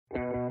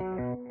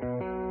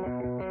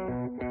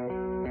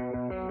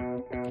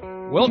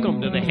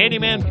Welcome to the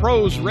Handyman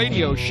Pros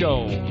Radio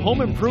Show, home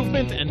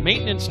improvement and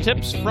maintenance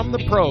tips from the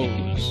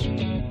pros.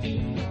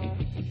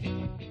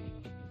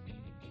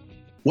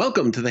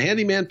 Welcome to the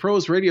Handyman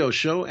Pros Radio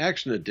Show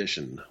Action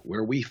Edition,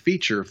 where we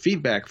feature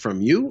feedback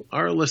from you,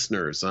 our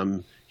listeners.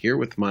 I'm here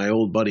with my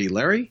old buddy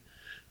Larry.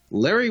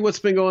 Larry, what's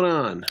been going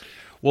on?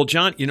 Well,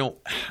 John,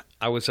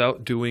 I was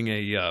out doing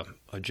a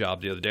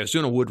job the other day. I was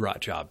doing a wood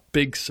rot job.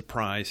 Big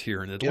surprise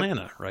here in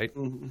Atlanta, Yep. right?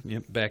 Mm-hmm.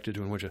 Yep, back to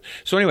doing wood job.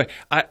 So anyway,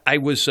 I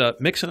was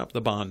mixing up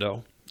the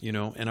Bondo,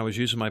 and I was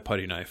using my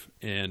putty knife,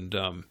 and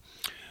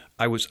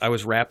I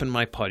was wrapping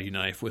my putty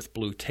knife with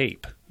blue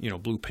tape,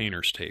 blue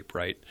painter's tape,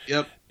 right?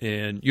 Yep.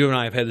 And you and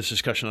I have had this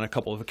discussion on a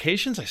couple of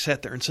occasions. I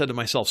sat there and said to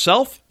myself,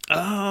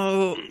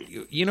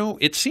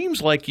 it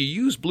seems like you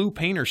use blue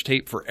painter's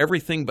tape for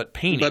everything but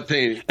painting. But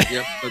painting,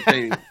 yep, but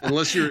painting.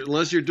 Unless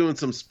you're doing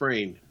some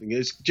spraying,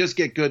 just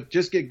get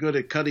good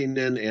at cutting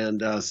in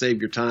and save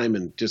your time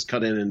and just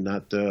cut in and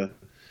not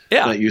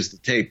use the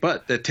tape.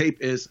 But that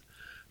tape is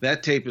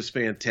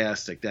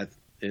fantastic. That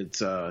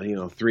it's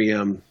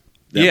 3M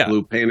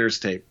blue painter's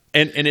tape.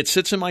 And it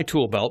sits in my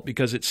tool belt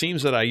because it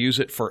seems that I use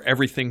it for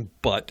everything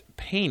but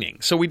painting.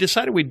 So we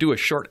decided we'd do a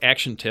short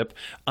action tip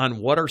on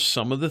what are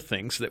some of the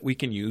things that we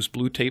can use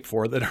blue tape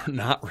for that are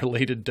not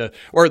related to,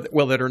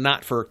 that are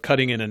not for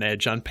cutting in an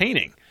edge on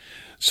painting.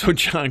 So,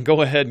 John,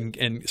 go ahead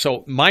and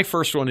so my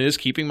first one is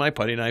keeping my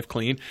putty knife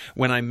clean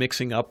when I'm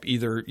mixing up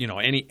either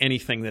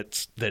anything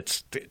that's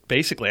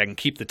basically I can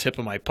keep the tip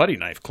of my putty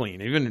knife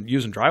clean. Even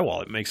using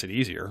drywall, it makes it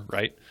easier,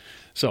 right?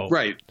 So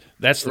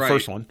that's the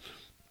first one.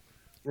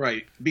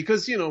 Right,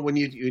 because when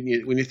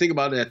you think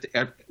about it,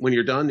 when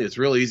you're done, it's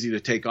real easy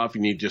to take off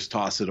and you just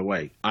toss it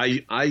away.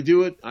 I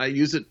do it. I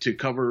use it to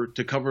cover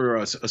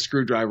a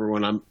screwdriver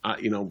when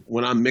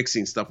I'm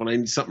mixing stuff. When I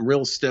need something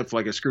real stiff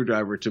like a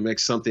screwdriver to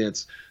mix something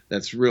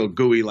that's real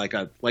gooey like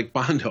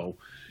Bondo,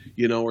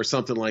 or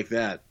something like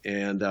that.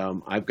 And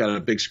I've got a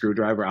big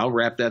screwdriver. I'll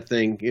wrap that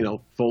thing,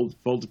 fold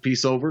the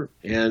piece over,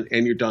 and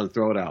you're done.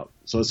 Throw it out.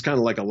 So it's kind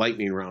of like a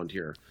lightning round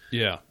here.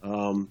 Yeah.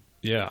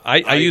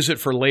 I use it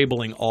for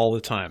labeling all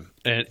the time.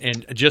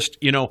 And just,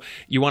 you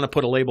want to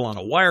put a label on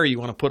a wire, you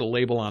want to put a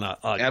label on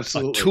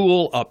a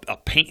tool, a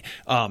paint.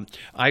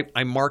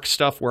 I mark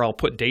stuff where I'll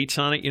put dates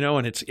on it,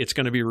 and it's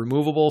going to be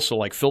removable. So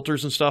like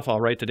filters and stuff,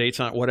 I'll write the dates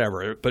on it,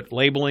 whatever. But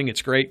labeling,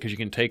 it's great because you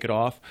can take it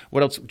off.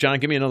 What else? John,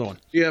 give me another one.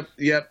 Yep.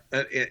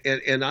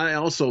 And I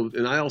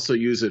also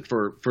use it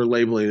for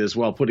labeling as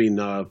well, putting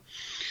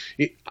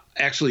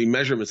actually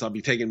measurements. I'll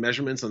be taking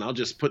measurements and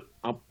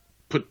I'll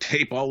put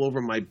tape all over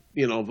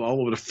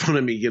all over the front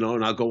of me, and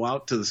I'll go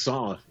out to the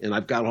saw and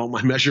I've got all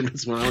my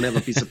measurements when I don't have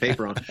a piece of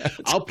paper on.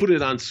 I'll put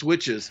it on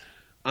switches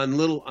on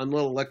little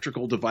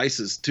electrical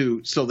devices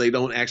too, so they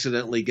don't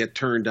accidentally get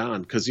turned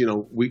on. Cause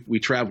we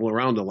travel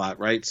around a lot,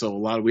 right? So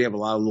we have a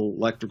lot of little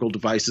electrical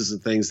devices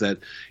and things that,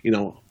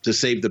 to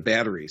save the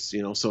batteries,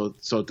 so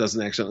it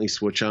doesn't accidentally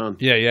switch on.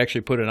 Yeah. You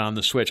actually put it on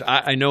the switch.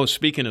 I know,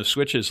 speaking of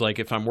switches, like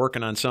if I'm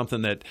working on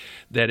something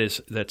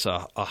that's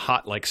a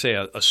hot, like say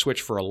a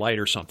switch for a light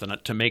or something,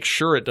 to make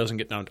sure it doesn't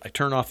get down, I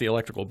turn off the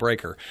electrical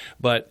breaker,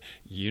 but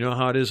you know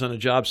how it is on a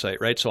job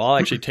site, right? So I'll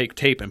actually take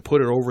tape and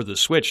put it over the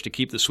switch to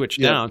keep the switch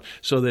down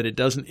so that it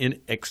doesn't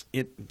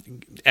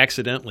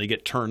accidentally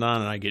get turned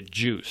on and I get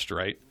juiced,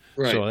 right?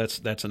 Right. So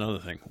that's another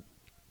thing.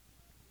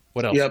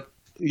 What else?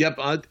 Yep.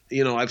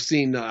 I've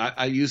seen.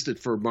 I used it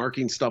for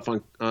marking stuff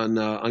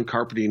on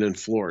carpeting and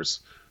floors.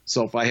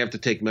 So if I have to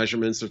take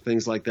measurements or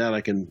things like that,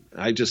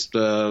 I just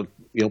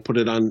put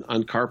it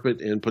on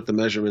carpet and put the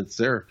measurements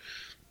there.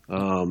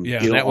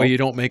 That way you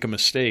don't make a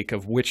mistake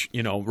of which,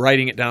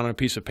 writing it down on a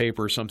piece of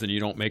paper or something, you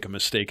don't make a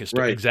mistake as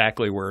to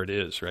exactly where it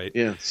is, right?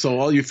 Yeah. So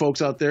all you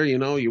folks out there,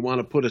 you want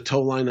to put a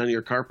tow line on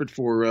your carpet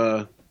for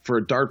a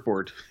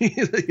dartboard,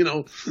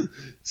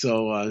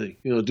 so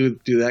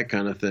do that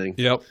kind of thing.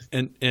 Yep.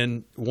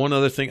 And one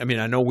other thing,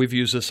 I know we've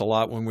used this a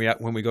lot when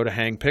we go to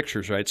hang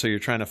pictures, right? So you're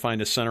trying to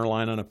find a center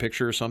line on a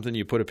picture or something,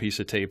 you put a piece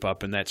of tape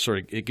up, and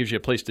it gives you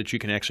a place that you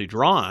can actually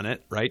draw on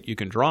it, right? You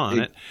can draw on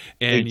it,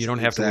 and you don't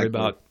have to worry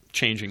about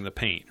changing the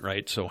paint,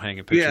 right? So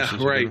hanging pictures.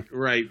 Yeah,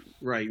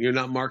 right. You're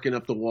not marking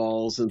up the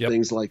walls and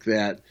things like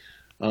that.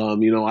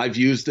 I've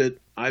used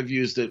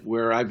it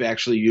where I've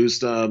actually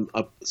used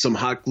some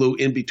hot glue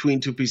in between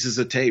two pieces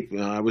of tape.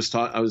 I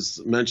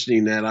was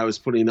mentioning that I was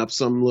putting up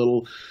some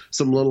little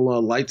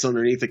lights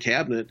underneath the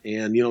cabinet,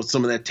 and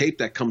some of that tape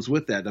that comes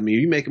with that.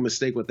 You make a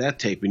mistake with that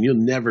tape, and you'll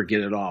never get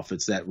it off.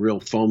 It's that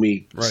real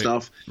foamy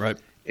stuff. Right.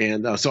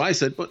 And so I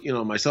said, but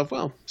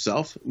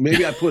myself,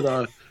 maybe I put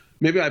a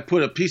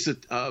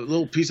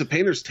little piece of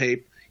painter's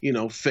tape,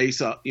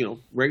 face up,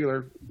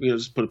 regular,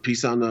 just put a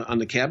piece on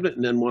the cabinet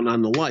and then one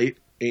on the light.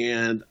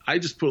 And I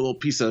just put a little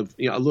piece of,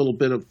 a little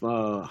bit of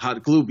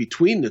hot glue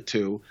between the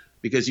two,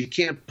 because you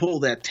can't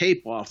pull that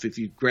tape off if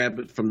you grab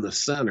it from the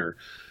center,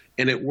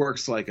 and it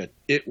works like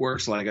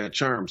a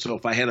charm. So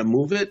if I had to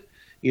move it,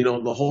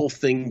 the whole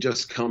thing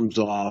just comes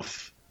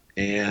off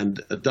and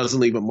it doesn't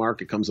leave a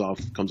mark. It comes off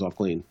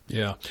clean.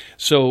 Yeah.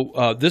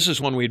 So this is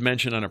one we'd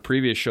mentioned on a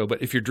previous show,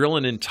 but if you're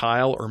drilling in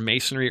tile or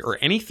masonry or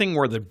anything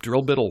where the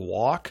drill bit will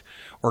walk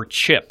or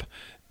chip,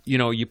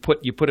 you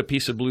put a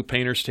piece of blue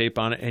painter's tape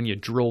on it and you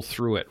drill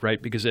through it,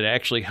 right? Because it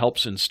actually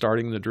helps in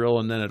starting the drill,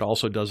 and then it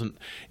also doesn't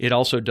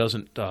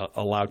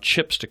allow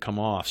chips to come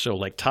off. So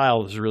like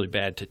tile is really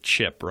bad to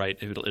chip, right?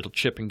 It'll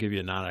chip and give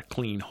you not a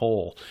clean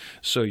hole.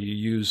 So you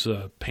use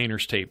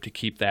painter's tape to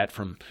keep that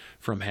from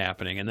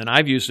happening. And then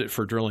I've used it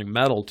for drilling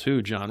metal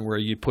too, John, where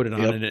you put it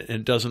on and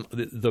it doesn't,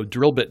 the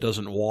drill bit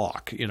doesn't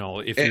walk, if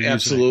you're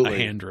using a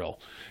hand drill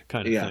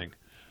kind of thing.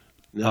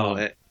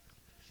 No,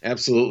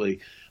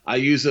 absolutely. I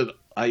use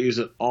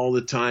it all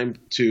the time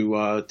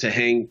to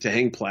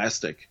hang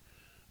plastic,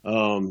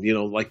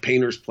 like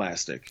painter's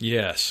plastic.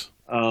 Yes.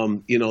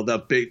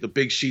 The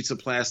big sheets of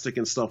plastic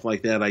and stuff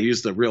like that. I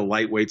use the real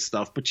lightweight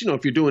stuff. But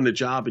if you're doing a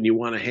job and you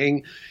want to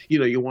hang, you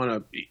don't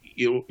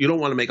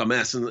want to make a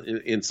mess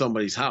in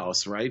somebody's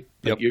house, right?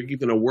 Yep. You're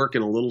going to work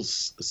in a little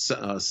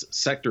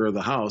sector of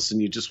the house,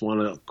 and you just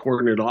want to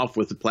cordon it off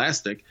with the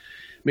plastic.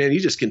 Man,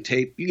 you can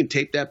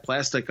tape that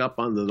plastic up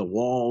onto the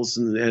walls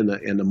and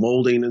the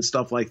molding and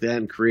stuff like that,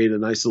 and create a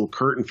nice little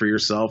curtain for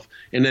yourself.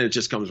 And then it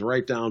just comes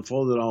right down,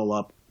 fold it all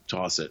up,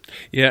 toss it.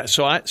 Yeah.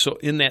 So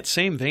in that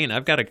same vein,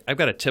 I've got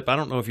a tip. I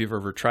don't know if you've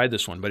ever tried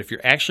this one, but if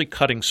you're actually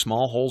cutting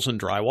small holes in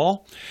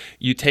drywall,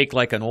 you take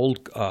like an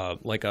old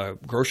like a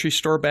grocery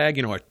store bag,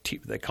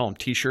 they call them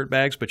T-shirt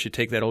bags, but you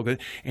take that old,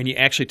 and you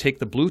actually take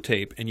the blue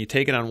tape and you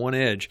take it on one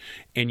edge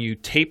and you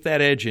tape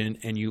that edge in,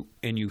 and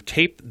you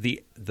tape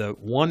the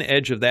one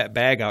edge of that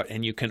bag out,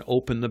 and you can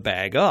open the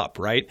bag up,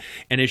 right?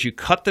 And as you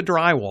cut the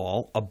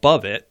drywall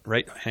above it,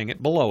 right, hang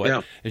it below it.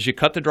 Yeah. As you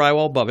cut the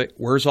drywall above it,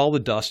 where's all the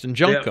dust and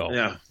junk go?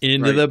 Yeah.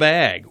 Into the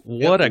bag.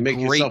 What a make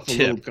great yourself tip.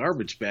 A little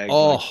garbage bag.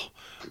 No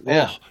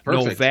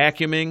perfect.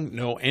 vacuuming,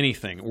 no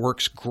anything.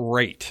 Works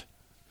great.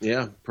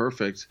 Yeah,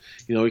 perfect.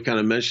 We kind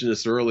of mentioned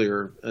this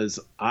earlier, as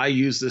I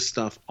use this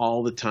stuff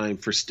all the time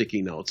for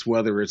sticky notes,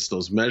 whether it's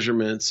those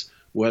measurements,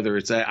 whether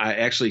it's I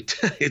actually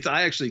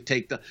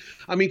take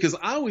because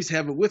I always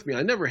have it with me.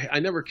 I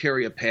never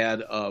carry a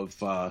pad of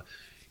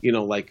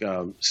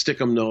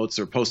Stickum notes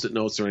or Post-it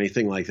notes or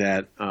anything like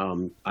that.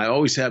 I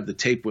always have the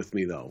tape with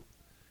me though.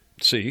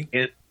 See,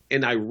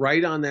 and I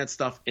write on that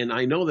stuff, and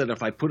I know that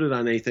if I put it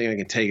on anything, I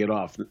can take it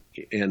off,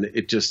 and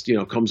it just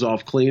comes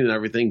off clean and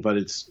everything. But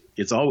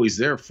it's always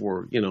there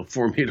for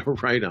me to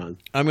write on.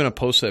 I'm going to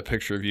post that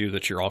picture of you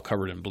that you're all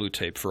covered in blue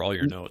tape for all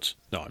your notes.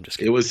 No, I'm just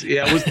kidding.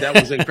 That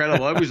was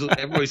incredible.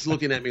 Everybody's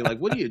looking at me like,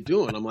 "What are you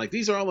doing?" I'm like,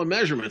 "These are all the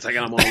measurements." I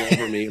got them all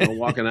over me,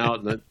 walking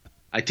out, and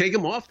I take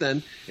them off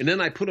then, and then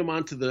I put them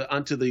onto the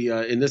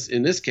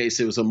in this case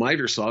it was a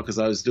miter saw, because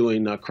I was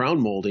doing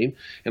crown molding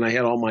and I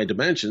had all my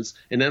dimensions,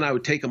 and then I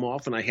would take them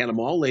off and I had them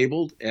all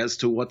labeled as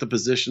to what the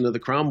position of the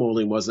crown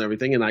molding was and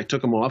everything, and I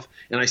took them off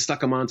and I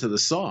stuck them onto the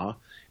saw,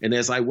 and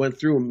as I went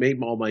through and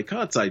made all my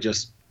cuts, I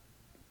just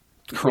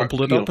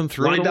crumpled it up and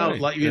threw it away.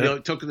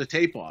 Out, took the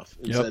tape off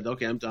and said,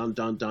 "Okay, I'm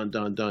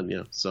done."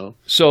 Yeah. So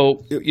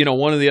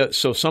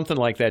something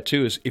like that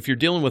too is if you're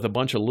dealing with a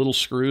bunch of little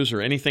screws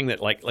or anything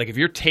that like if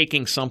you're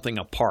taking something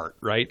apart,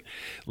 right?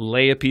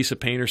 Lay a piece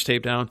of painter's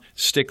tape down,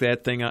 stick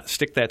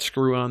that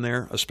screw on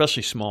there,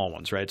 especially small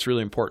ones, right? It's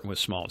really important with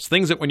small ones.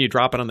 Things that when you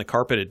drop it on the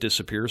carpet, it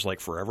disappears like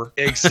forever.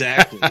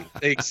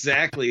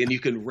 Exactly. And you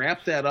can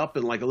wrap that up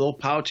in like a little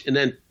pouch, and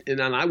then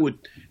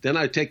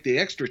I'd take the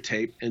extra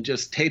tape and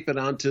just tape it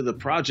onto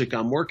the project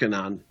I'm working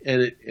on,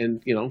 and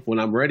when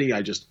I'm ready,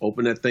 I just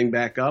open that thing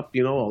back up.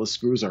 All the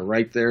screws are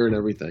right there and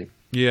everything.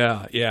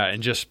 Yeah,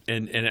 and just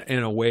and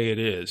in a way it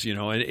is,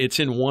 and it's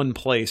in one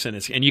place,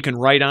 and you can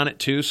write on it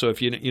too. So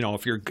if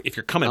if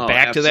you're coming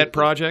back absolutely. to that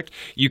project,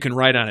 you can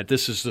write on it.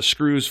 This is the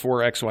screws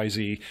for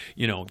XYZ.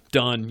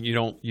 Done. You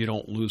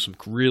don't lose them.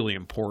 Really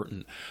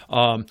important.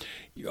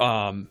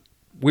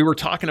 We were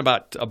talking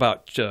about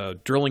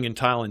drilling in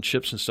tile and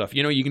chips and stuff.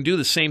 You can do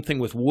the same thing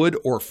with wood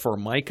or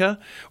Formica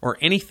or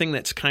anything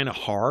that's kind of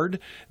hard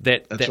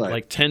that right.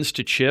 like tends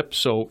to chip.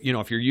 So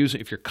if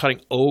you're cutting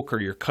oak or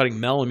you're cutting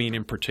melamine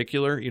in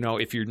particular,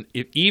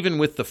 even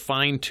with the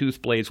fine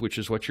tooth blades, which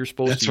is what you're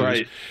supposed to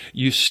use,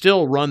 you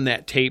still run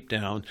that tape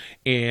down,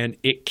 and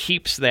it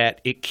keeps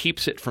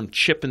it from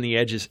chipping the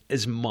edges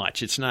as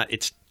much.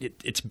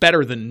 It's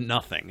better than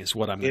nothing, is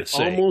what I'm going to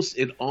say.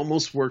 It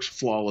almost works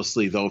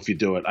flawlessly though if you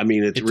do it. I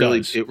mean, it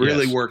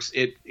really works.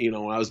 I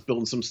was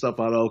building some stuff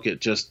out of oak.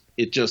 It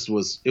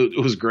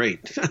was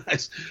great.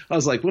 I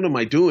was like, what am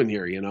I doing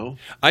here?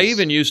 I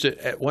even used it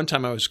at one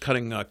time. I was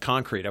cutting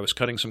concrete. I was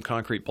cutting some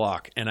concrete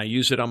block, and I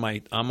used it on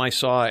my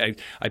saw.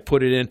 I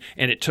put it in,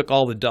 and it took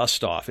all the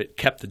dust off. It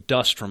kept the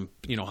dust from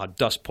how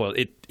dust boils.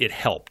 It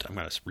helped. I'm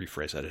going to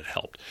rephrase that. It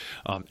helped.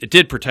 It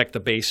did protect the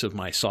base of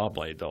my saw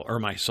blade though, or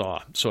my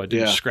saw, so I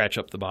didn't scratch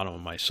up the bottom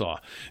of my saw.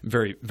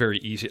 Very, very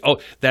easy. Oh,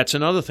 that's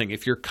another thing.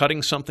 If you're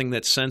cutting something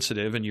that's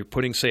sensitive and you're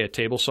putting, say, a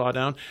table saw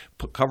down,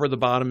 cover the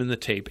bottom in the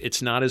tape.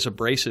 It's not as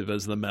abrasive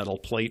as the metal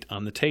plate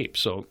on the tape.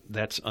 So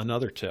that's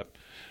another tip.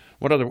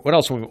 What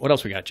else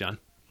we got, John?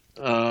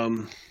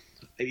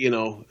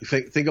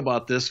 think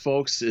about this,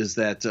 folks, is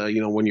that,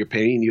 when you're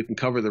painting, you can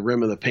cover the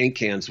rim of the paint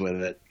cans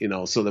with it,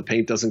 so the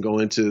paint doesn't go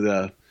into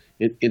the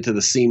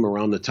seam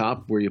around the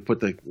top where you put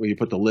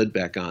the lid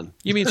back on.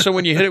 You mean so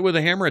when you hit it with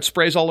a hammer, it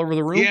sprays all over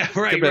the room? Yeah,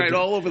 right.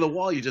 All over the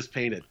wall, you just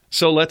paint it.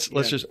 So let's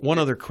just one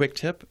other quick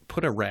tip: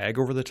 put a rag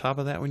over the top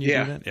of that when you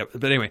do that. Yep.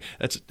 But anyway,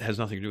 that has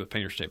nothing to do with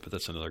painter's tape, but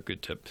that's another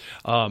good tip.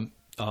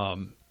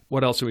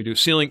 What else do we do?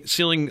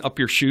 Sealing up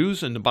your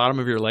shoes and the bottom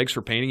of your legs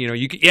for painting.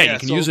 You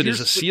can use it as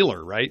a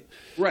sealer, right?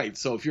 Right.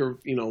 So if you're,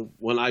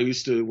 when I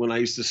used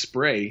to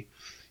spray.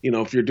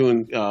 If you're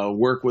doing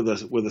work with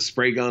a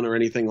spray gun or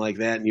anything like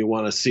that, and you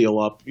want to seal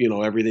up,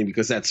 everything,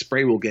 because that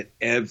spray will get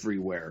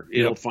everywhere.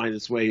 It'll find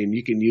its way, and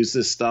you can use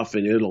this stuff,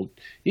 and it'll,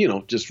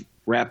 just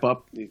wrap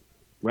up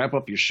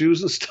your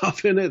shoes and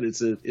stuff in it.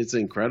 It's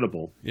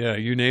incredible. Yeah,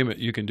 you name it,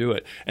 you can do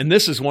it. And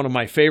this is one of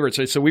my favorites.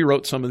 So we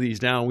wrote some of these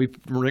down. We're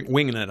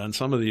winging it on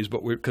some of these,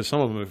 but because some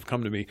of them have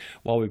come to me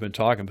while we've been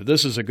talking. But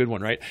this is a good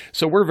one, right?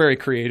 So we're very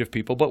creative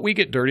people, but we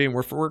get dirty, and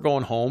we're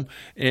going home,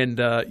 and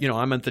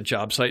I'm at the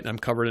job site, and I'm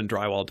covered in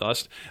drywall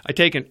dust. I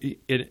take it,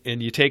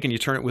 and you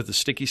turn it with the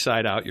sticky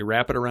side out. You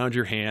wrap it around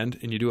your hand,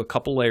 and you do a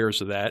couple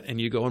layers of that,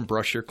 and you go and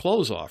brush your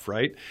clothes off,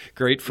 right?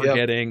 Great for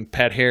getting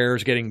pet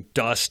hairs, getting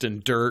dust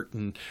and dirt,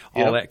 and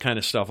all that kind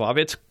of stuff off.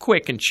 It's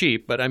quick and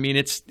cheap, but I mean,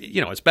 it's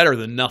better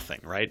than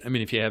nothing, right? I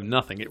mean, if you have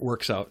nothing, it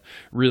works out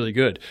really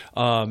good.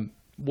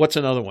 What's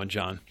another one,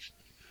 John?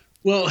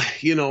 Well,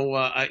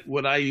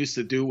 what I used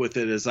to do with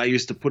it is I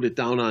used to put it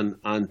down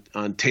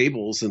on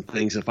tables and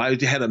things. If I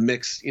had a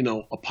mix,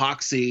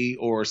 epoxy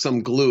or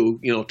some glue,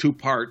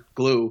 2-part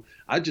glue,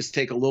 I'd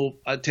take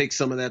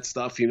some of that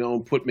stuff,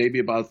 and put maybe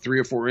about 3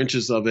 or 4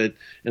 inches of it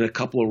and a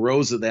couple of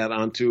rows of that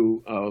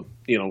onto, a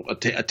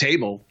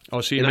table. Oh,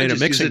 so you made a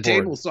mixing board.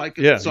 Table so I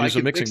could,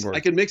 I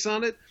could mix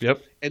on it.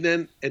 Yep. And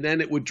then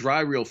it would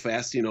dry real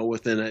fast,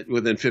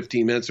 within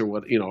 15 minutes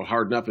or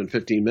harden up in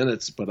 15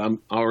 minutes. But I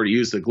already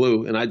used the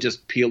glue, and I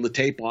just peel the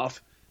tape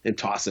off and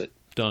toss it.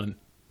 Done.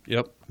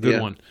 Yep.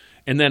 Good one.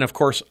 And then, of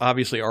course,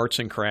 obviously arts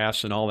and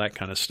crafts and all that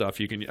kind of stuff.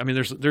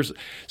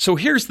 So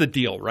here's the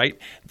deal, right?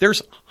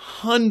 There's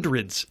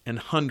hundreds and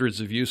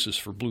hundreds of uses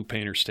for blue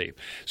painter's tape.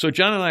 So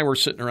John and I were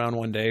sitting around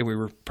one day. We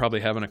were probably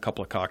having a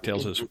couple of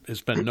cocktails, as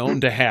has been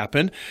known to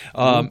happen.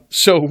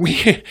 So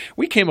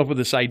we came up with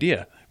this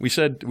idea. We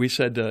said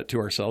to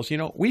ourselves,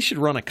 we should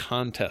run a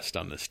contest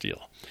on this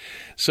deal.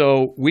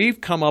 So we've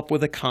come up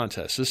with a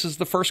contest. This is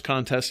the first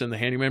contest in the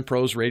Handyman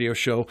Pros radio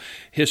show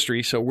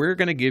history. So we're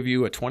going to give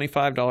you a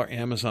 $25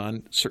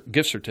 Amazon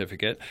gift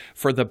certificate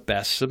for the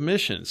best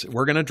submissions.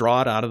 We're going to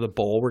draw it out of the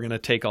bowl. We're going to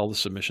take all the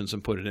submissions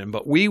and put it in.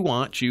 But we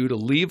want you to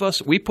leave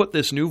us. We put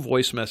this new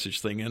voice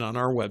message thing in on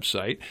our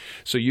website,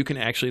 so you can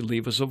actually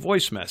leave us a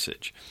voice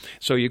message.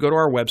 So you go to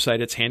our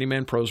website. It's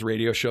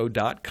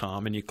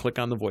handymanprosradioshow.com, and you click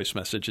on the voice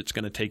message. It's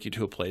going to take you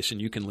to a place,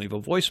 and you can leave a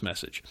voice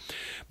message.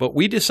 But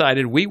we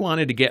decided we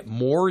wanted to get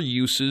more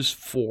uses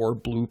for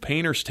blue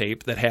painter's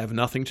tape that have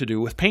nothing to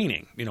do with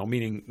painting,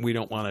 meaning we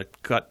don't want to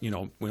cut, we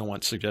don't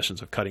want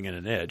suggestions of cutting in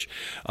an edge,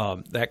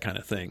 that kind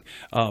of thing.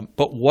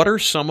 But what are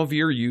some of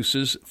your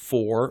uses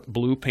for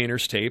blue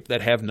painter's tape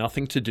that have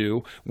nothing to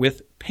do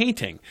with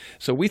painting?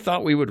 So we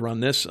thought we would run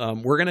this.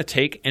 We're going to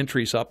take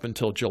entries up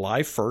until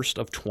July 1st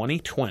of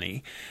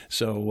 2020.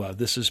 So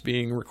this is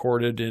being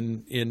recorded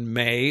in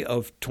May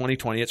of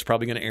 2020. It's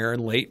probably going to air in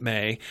late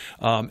May.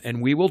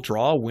 And we will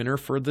draw a winner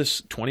for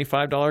this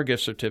 $25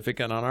 gift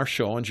certificate on our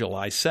show on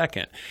July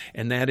 2nd.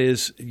 And that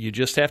is, you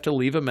just have to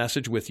leave a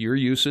message with your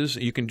uses.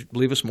 You can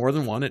leave us more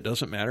than one. It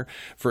doesn't matter.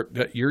 For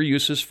your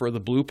uses for the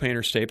blue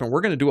painter's tape. And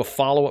we're going to do a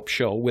follow-up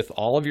show with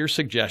all of your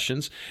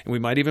suggestions. And we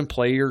might even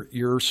play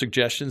your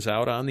suggestions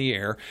out on the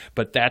air,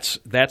 but that's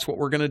what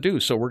we're going to do.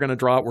 So we're going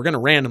to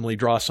randomly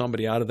draw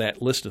somebody out of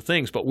that list of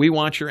things, but we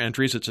want your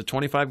entries. It's a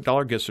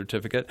 $25 gift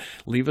certificate.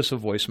 Leave us a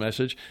voice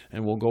message,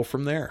 and we'll go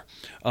from there.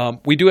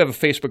 We do have a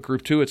Facebook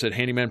group too. It's at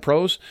Handyman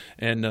Pros,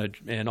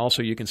 and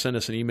also you can send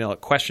us an email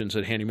at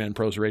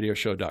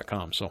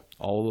questions@handymanprosradioshow.com. So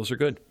all of those are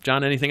good.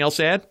 John, anything else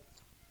to add?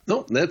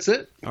 No, that's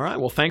it. All right.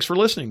 Well, thanks for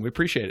listening. We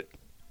appreciate it.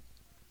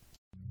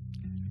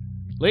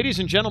 Ladies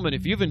and gentlemen,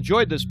 if you've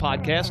enjoyed this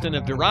podcast and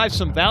have derived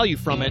some value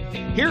from it,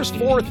 here's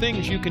 4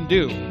 things you can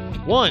do.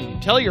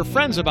 1, tell your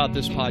friends about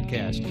this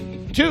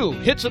podcast. 2,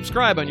 hit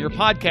subscribe on your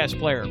podcast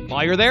player.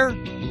 While you're there,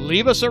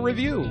 leave us a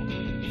review.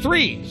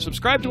 3,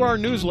 subscribe to our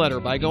newsletter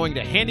by going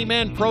to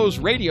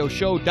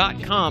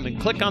handymanprosradioshow.com and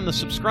click on the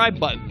subscribe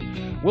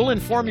button. We'll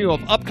inform you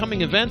of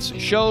upcoming events,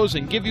 shows,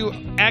 and give you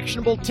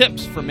actionable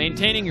tips for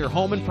maintaining your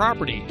home and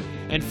property.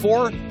 And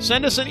 4,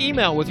 send us an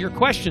email with your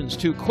questions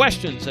to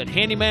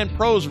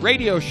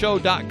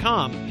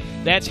questions@handymanprosradioshow.com.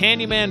 That's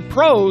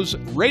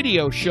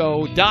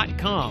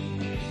handymanprosradioshow.com.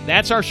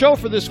 That's our show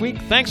for this week.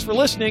 Thanks for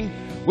listening.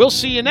 We'll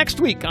see you next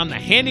week on the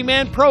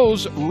Handyman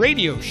Pros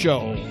Radio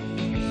Show.